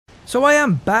So I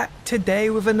am back today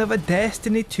with another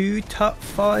Destiny 2 top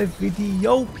 5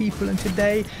 video, people, and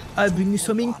today I bring you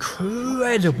some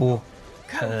incredible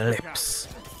clips.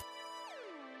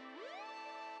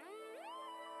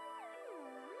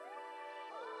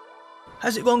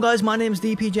 How's it going, guys? My name is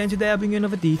DPJ and today I bring you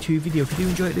another D2 video. If you do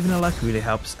enjoy it, leaving a like really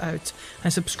helps out,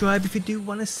 and subscribe if you do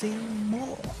want to see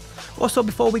more. Also,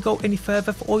 before we go any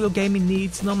further, for all your gaming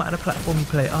needs, no matter the platform you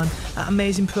play it on, at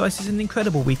amazing prices and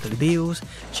incredible weekly deals,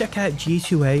 check out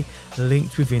G2A,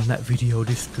 linked within that video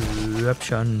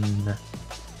description.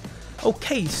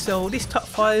 Okay, so this top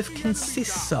 5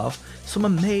 consists of some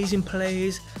amazing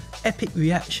plays, epic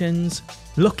reactions,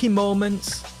 lucky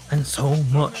moments, and so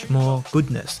much more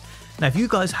goodness. Now, if you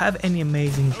guys have any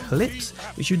amazing clips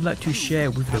which you'd like to share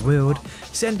with the world,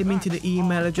 send them into the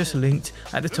email address linked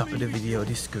at the top of the video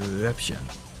description.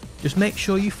 Just make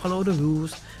sure you follow the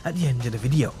rules at the end of the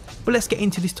video. But let's get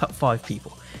into this top 5,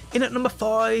 people. In at number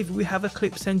 5, we have a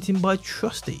clip sent in by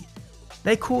Trusty.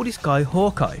 They call this guy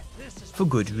Hawkeye, for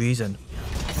good reason.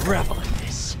 Revel in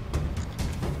this.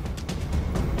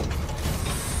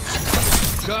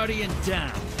 Guardian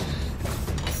down.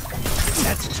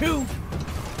 That's 2.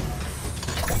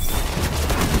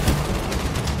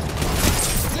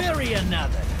 Bury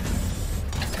another.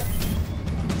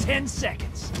 10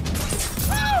 seconds.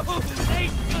 Oh,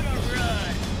 he's gonna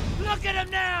run. Look at him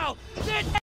now.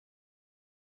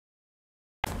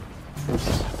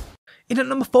 In at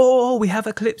number 4, we have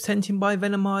a clip sent in by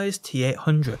Venomized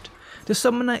T800. The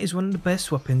summoner is one of the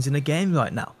best weapons in the game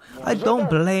right now. I don't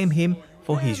blame him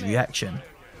for his reaction.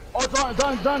 Oh, done.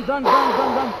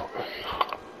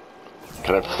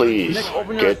 Can I please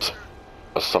get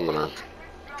a summoner?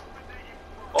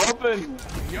 Open!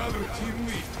 I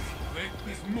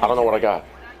don't know what I got.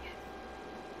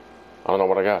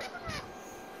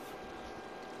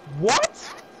 What?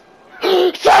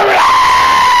 Summoner!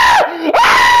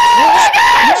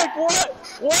 Nick, what?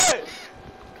 What?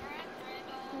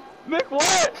 Nick,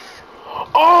 what?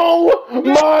 Oh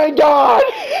my god!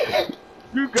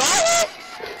 You got it?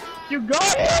 You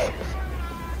got it?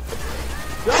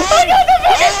 I got the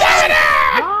fucking summoner!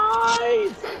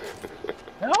 Nice!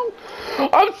 Help!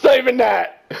 I'm saving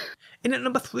that! In at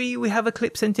number 3, we have a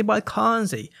clip sent in by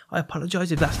Kanzi. I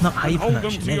apologise if that's not how you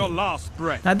pronounce your name. last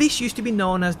breath. Now, this used to be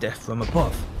known as Death from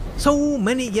Above. So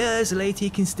many years later,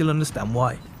 you can still understand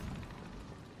why.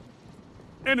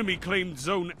 Enemy claimed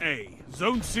Zone A.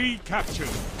 Zone C captured.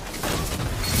 2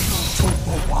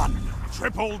 for 1.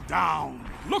 Triple down.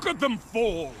 Look at them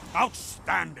fall.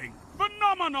 Outstanding.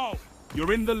 Phenomenal.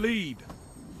 You're in the lead.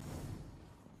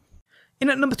 In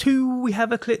at number 2, we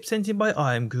have a clip sent in by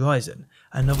I Am Gryzen.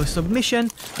 Another submission,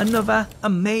 another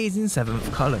amazing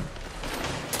 7th column.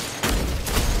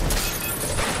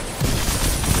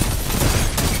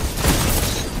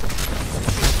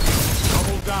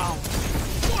 Double down.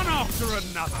 One after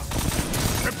another.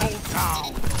 Triple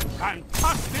down.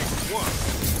 Fantastic work.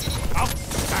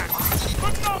 Outstanding.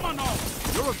 Phenomenal.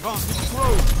 Your advantage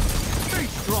grows. Stay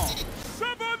strong.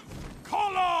 7th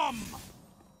column.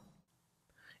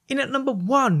 In at number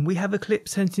 1, we have a clip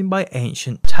sent in by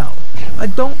Ancient Tao. I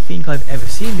don't think I've ever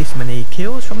seen this many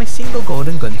kills from a single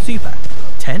golden gun super.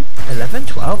 10, 11,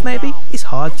 12 maybe? It's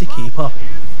hard to keep up.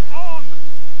 On.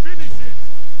 Finish it.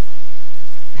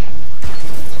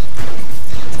 2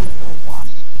 for 1.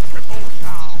 Triple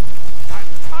down.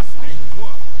 Fantastic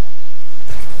work.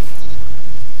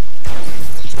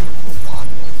 2 for 1.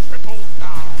 Triple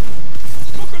down.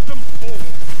 Look at them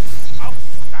fall.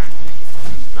 Outstanding.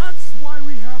 That's why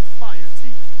we have fire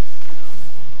team.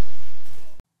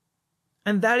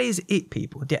 And that is it,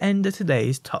 people, the end of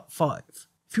today's top 5.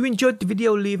 If you enjoyed the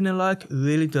video, leaving a like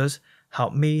really does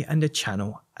help me and the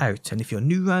channel out. And if you're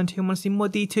new around here and want to see more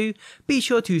D2, be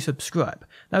sure to subscribe.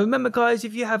 Now remember, guys,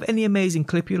 if you have any amazing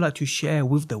clip you'd like to share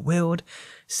with the world,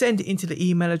 send it into the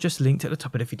email address linked at the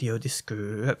top of the video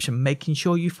description, making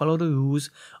sure you follow the rules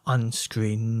on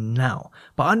screen now.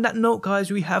 But on that note,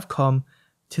 guys, we have come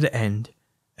to the end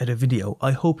of the video.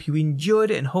 I hope you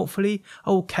enjoyed it, and hopefully I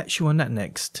will catch you on that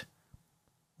next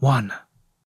one.